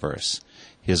kalimba universe.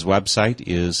 His website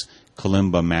is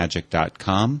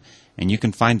kalimbamagic.com, and you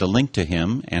can find a link to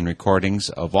him and recordings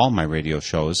of all my radio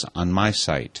shows on my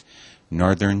site,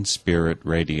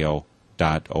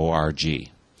 northernspiritradio.org.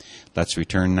 Let's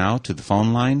return now to the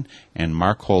phone line and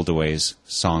Mark Holdaway's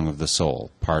Song of the Soul,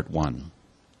 Part 1.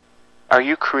 Are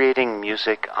you creating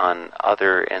music on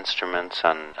other instruments,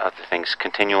 on other things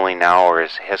continually now, or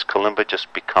has kalimba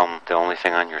just become the only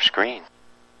thing on your screen?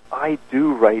 I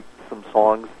do write some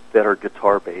songs that are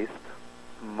guitar-based.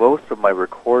 Most of my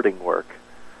recording work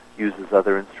uses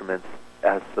other instruments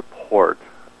as support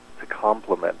to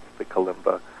complement the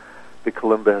kalimba. The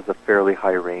kalimba has a fairly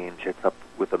high range. It's up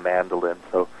with a mandolin,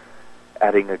 so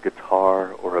adding a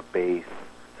guitar or a bass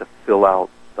to fill out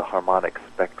the harmonic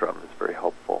spectrum is very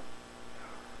helpful.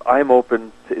 I'm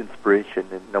open to inspiration,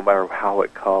 and no matter how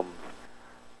it comes.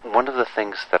 One of the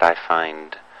things that I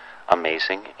find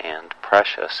amazing and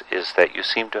precious is that you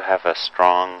seem to have a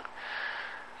strong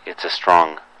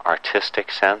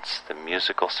artistic sense, the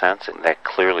musical sense, and that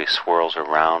clearly swirls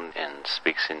around and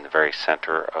speaks in the very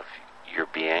center of your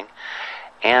being.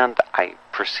 And I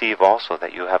perceive also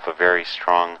that you have a very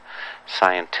strong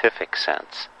scientific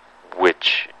sense,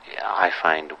 which I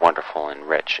find wonderful and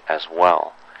rich as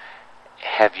well.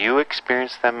 Have you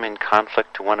experienced them in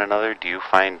conflict to one another? Do you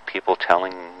find people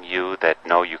telling you that,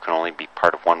 no, you can only be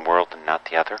part of one world and not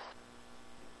the other?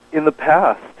 In the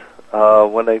past,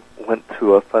 when I went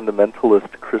to a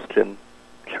fundamentalist Christian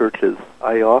churches,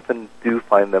 I often do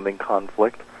find them in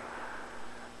conflict.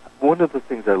 One of the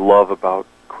things I love about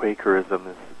Quakerism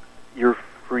is you're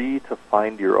free to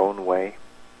find your own way.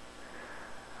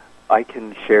 I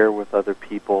can share with other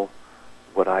people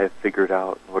what I have figured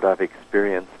out, what I've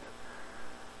experienced,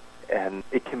 and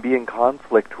it can be in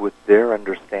conflict with their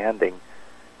understanding,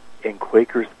 and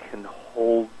Quakers can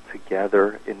hold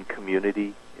together in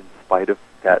community in spite of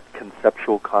that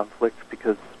conceptual conflict,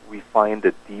 because we find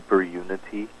a deeper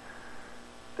unity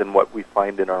than what we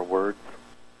find in our words.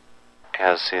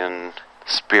 As in,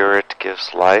 spirit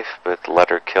gives life, but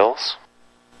letter kills?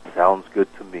 Sounds good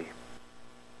to me.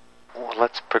 Well,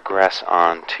 let's progress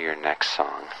on to your next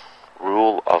song,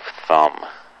 Rule of Thumb.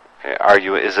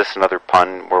 Is this another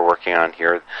pun we're working on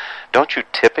here? Don't you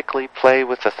typically play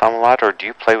with the thumb a lot, or do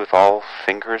you play with all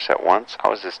fingers at once?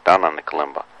 How is this done on the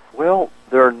kalimba? Well,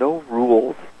 there are no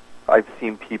rules. I've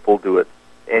seen people do it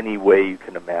any way you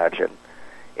can imagine.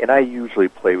 And I usually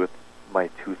play with my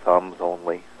two thumbs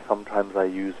only. Sometimes I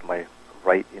use my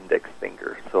right index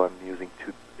finger, so I'm using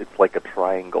two. It's like a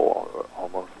triangle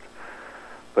almost.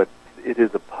 But it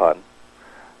is a pun.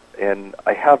 And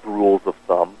I have rules of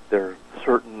thumb. There are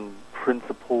certain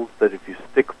principles that if you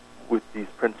stick with these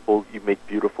principles, you make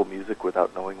beautiful music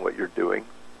without knowing what you're doing.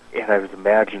 And I was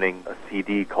imagining a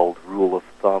CD called Rule of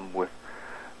Thumb with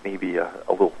maybe a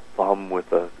little thumb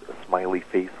with a smiley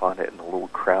face on it and a little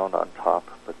crown on top,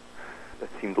 but that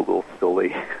seemed a little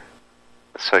silly.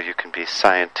 So you can be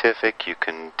scientific, you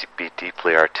can be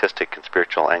deeply artistic and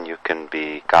spiritual, and you can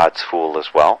be God's fool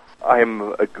as well?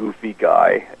 I'm a goofy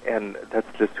guy, and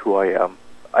that's just who I am.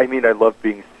 I mean, I love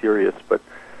being serious, but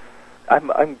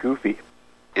I'm goofy.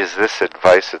 Is this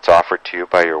advice that's offered to you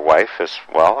by your wife as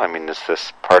well? I mean, is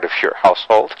this part of your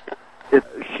household?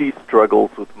 She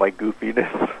struggles with my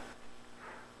goofiness.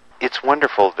 It's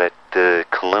wonderful that the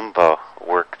kalimba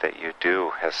work that you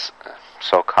do has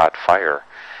so caught fire.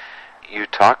 You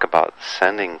talk about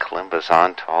sending kalimbas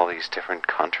on to all these different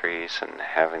countries and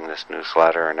having this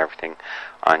newsletter and everything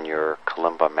on your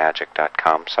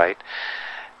kalimbamagic.com site.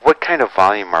 What kind of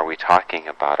volume are we talking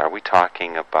about? Are we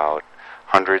talking about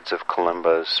hundreds of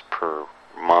kalimbas per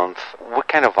month? What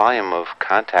kind of volume of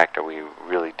contact are we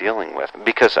really dealing with?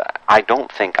 Because I don't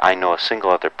think I know a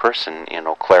single other person in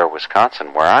Eau Claire, Wisconsin,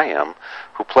 where I am,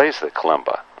 who plays the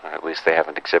kalimba. At least they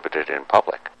haven't exhibited it in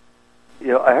public. You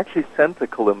know, I actually sent the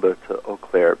kalimba to Eau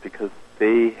Claire because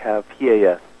they have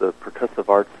PAS, the Percussive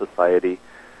Arts Society.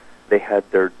 They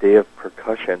had their Day of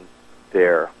Percussion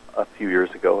there a few years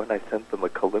ago, and I sent them a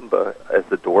kalimba as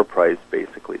a door prize,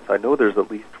 basically. So I know there's at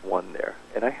least one there.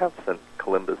 And I have sent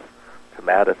kalimbas to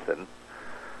Madison.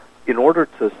 In order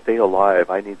to stay alive,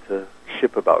 I need to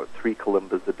ship about 3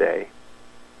 kalimbas a day.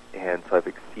 And so I've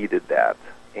exceeded that,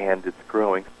 and it's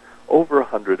growing. Over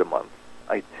 100 a month.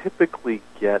 I typically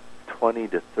get 20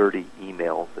 to 30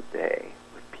 emails a day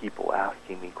with people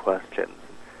asking me questions.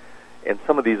 And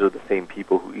some of these are the same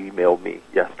people who emailed me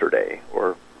yesterday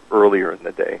or earlier in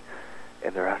the day.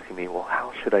 And they're asking me, well,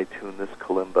 how should I tune this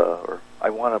kalimba? Or I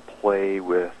want to play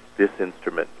with this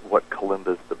instrument. What kalimba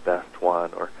is the best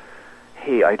one? Or,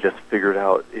 hey, I just figured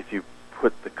out if you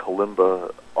put the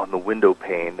kalimba on the window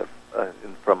pane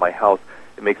from my house,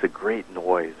 it makes a great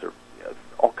noise, or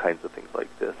all kinds of things like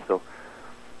this. So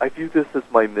I view this as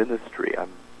my ministry. I'm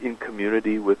in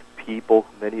community with people,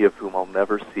 many of whom I'll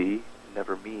never see,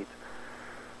 never meet.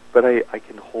 But I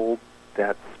can hold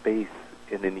that space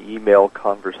in an email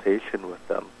conversation with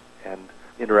them and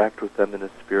interact with them in a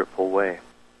spiritful way.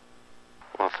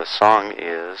 Well, the song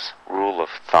is Rule of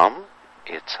Thumb.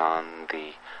 It's on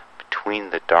the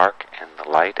Between the Dark and the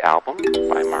Light album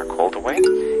by Mark Holdaway.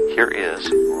 Here is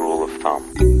Rule of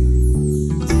Thumb.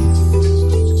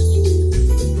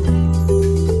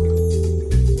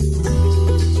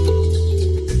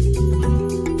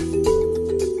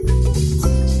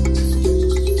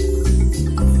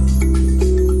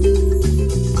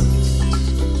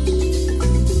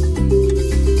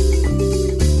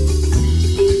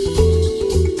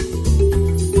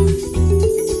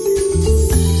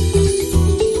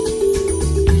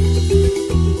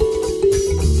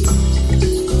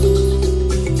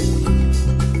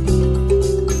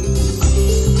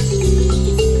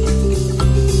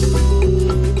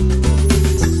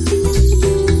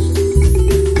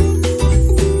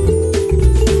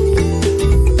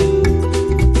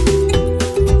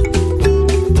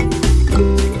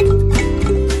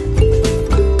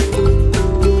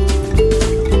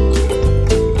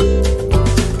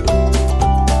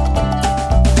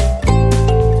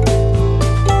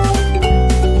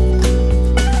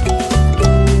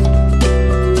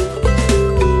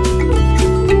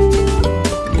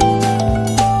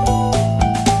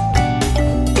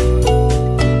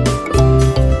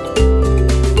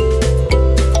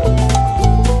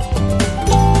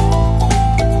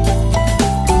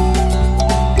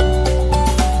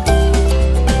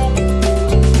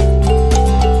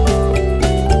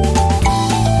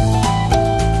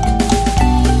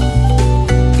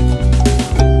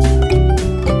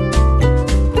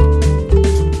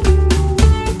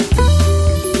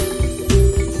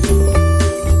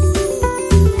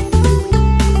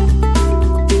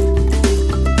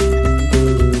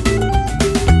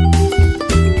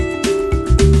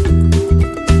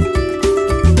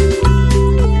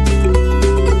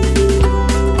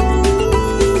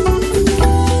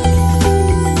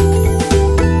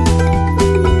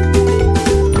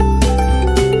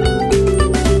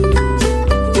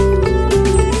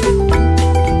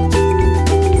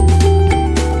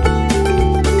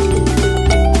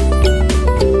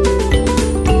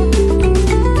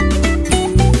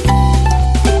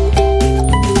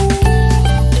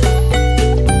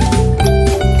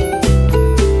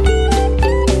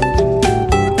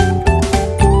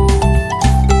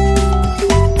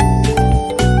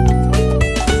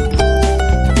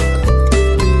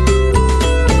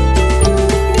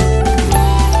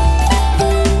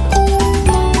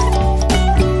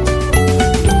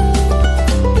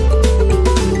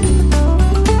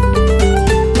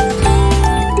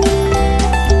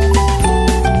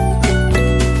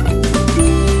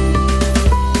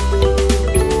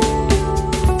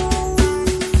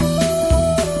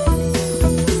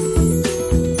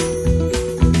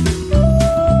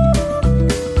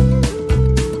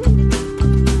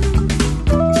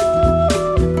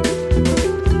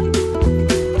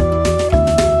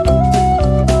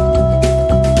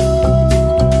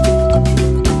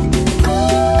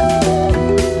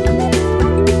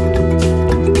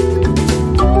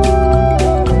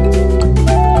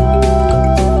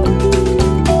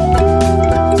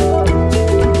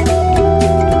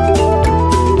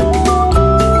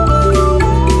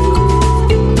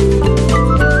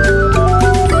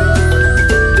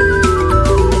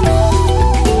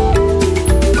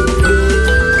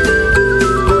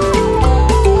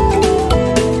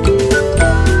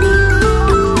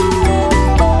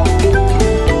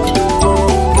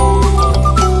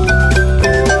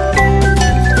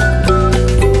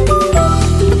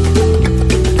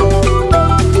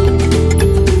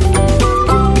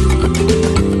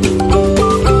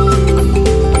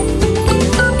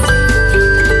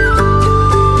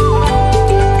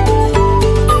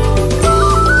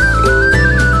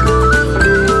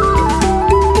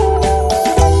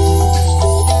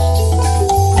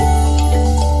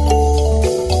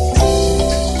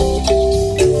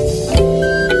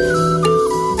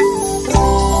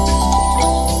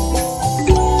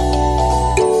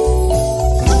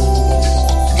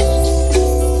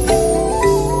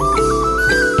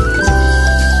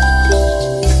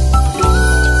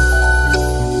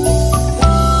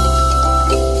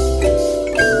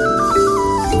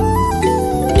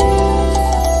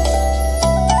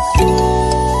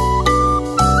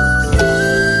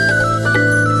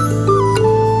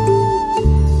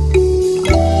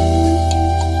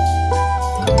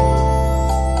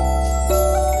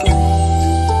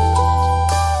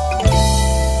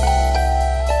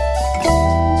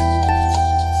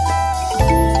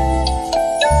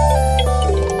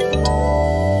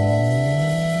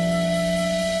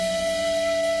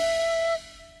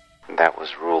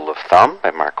 Thumb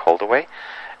by Mark Holdaway.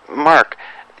 Mark,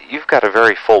 you've got a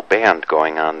very full band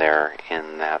going on there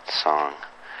in that song.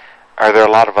 Are there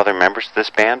a lot of other members of this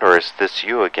band, or is this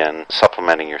you again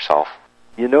supplementing yourself?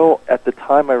 You know, at the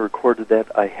time I recorded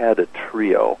that, I had a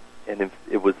trio, and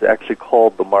it was actually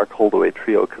called the Mark Holdaway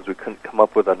Trio because we couldn't come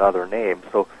up with another name.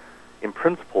 So, in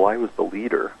principle, I was the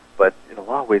leader, but in a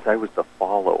lot of ways I was the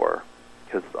follower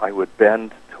because I would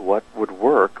bend to what would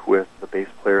work with the bass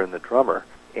player and the drummer.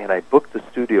 And I booked the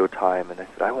studio time, and I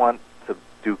said, I want to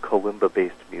do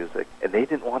kalimba-based music. And they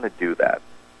didn't want to do that.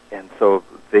 And so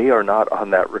they are not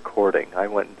on that recording. I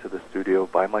went into the studio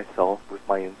by myself with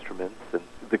my instruments, and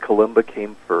the kalimba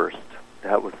came first.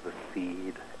 That was the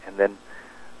seed. And then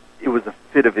it was a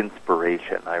fit of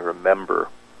inspiration. I remember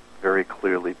very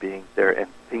clearly being there,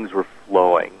 and things were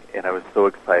flowing. And I was so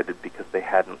excited because they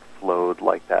hadn't flowed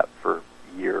like that for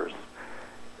years.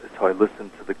 So I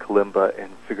listened to the kalimba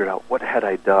and figured out what had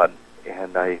I done.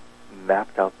 And I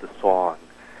mapped out the song.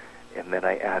 And then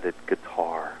I added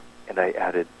guitar. And I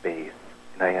added bass,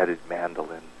 and I added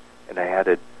mandolin, and I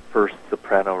added first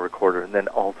soprano recorder and then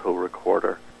alto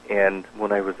recorder. And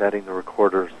when I was adding the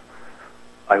recorders,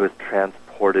 I was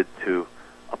transported to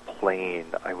a plane.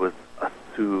 I was a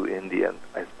Sioux Indian.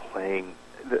 I was playing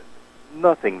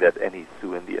nothing that any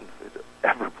Sioux Indian had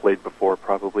ever played before,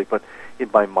 probably, but in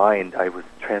my mind, I was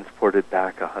transported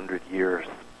back 100 years,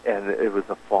 and it was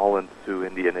a fallen Sioux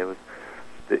Indian. It was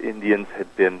the Indians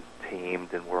had been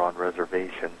tamed and were on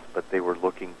reservations, but they were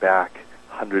looking back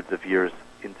hundreds of years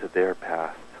into their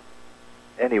past.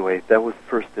 Anyway, that was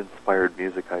first inspired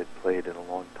music I had played in a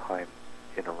long time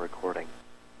in a recording.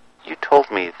 You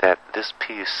told me that this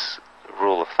piece,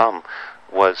 Rule of Thumb,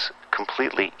 was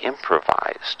completely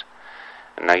improvised.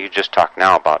 Now you just talked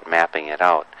now about mapping it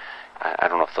out. I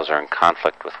don't know if those are in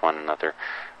conflict with one another,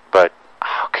 but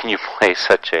how can you play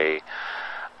such a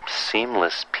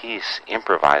seamless piece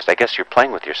improvised? I guess you're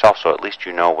playing with yourself, so at least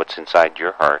you know what's inside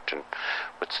your heart and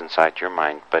what's inside your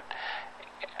mind. But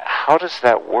how does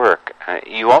that work?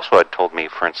 You also had told me,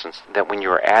 for instance, that when you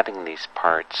were adding these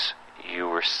parts, you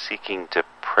were seeking to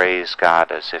praise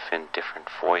God as if in different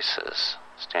voices,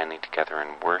 standing together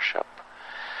in worship.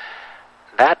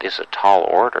 That is a tall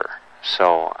order,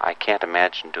 so I can't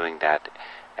imagine doing that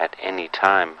at any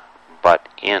time but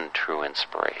in true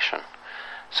inspiration.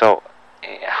 So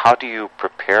how do you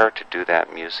prepare to do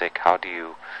that music? How do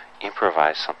you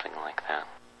improvise something like that?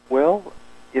 Well,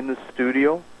 in the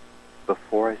studio,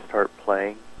 before I start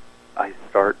playing, I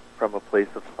start from a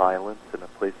place of silence and a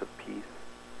place of peace.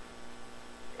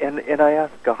 And I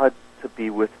ask God to be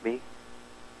with me,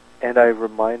 and I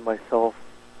remind myself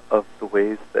of the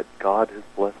ways that God has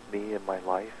blessed me in my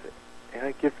life, and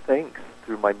I give thanks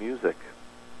through my music.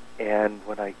 And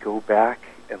when I go back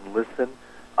and listen,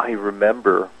 I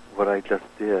remember what I just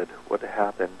did, what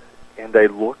happened, and I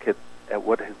look at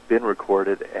what has been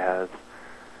recorded as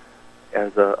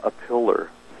a pillar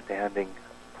standing,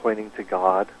 pointing to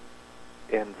God,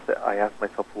 and I ask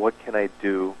myself, what can I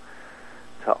do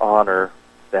to honor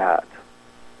that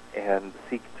and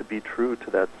seek to be true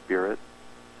to that spirit?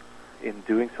 In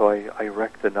doing so, I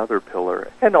erect another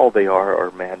pillar, and all they are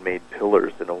man-made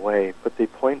pillars in a way, but they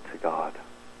point to God.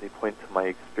 They point to my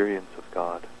experience of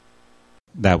God.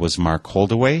 That was Mark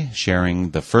Holdaway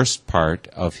sharing the first part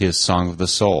of his Song of the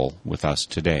Soul with us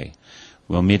today.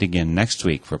 We'll meet again next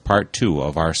week for part 2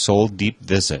 of our Soul Deep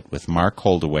visit with Mark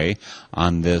Holdaway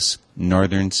on this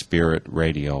Northern Spirit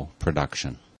Radio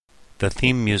production. The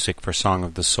theme music for Song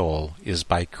of the Soul is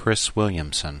by Chris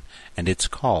Williamson, and it's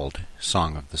called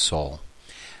Song of the Soul.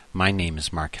 My name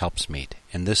is Mark Helpsmeet,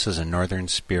 and this is a Northern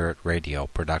Spirit Radio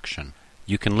production.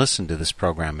 You can listen to this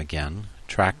program again,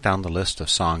 track down the list of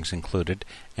songs included,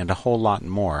 and a whole lot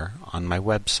more on my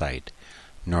website,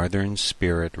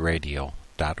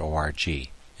 northernspiritradio.org.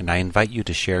 And I invite you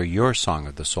to share your Song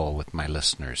of the Soul with my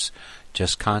listeners.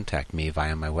 Just contact me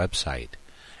via my website.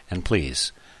 And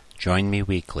please, join me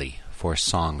weekly for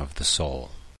Song of the Soul.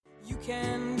 You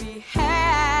can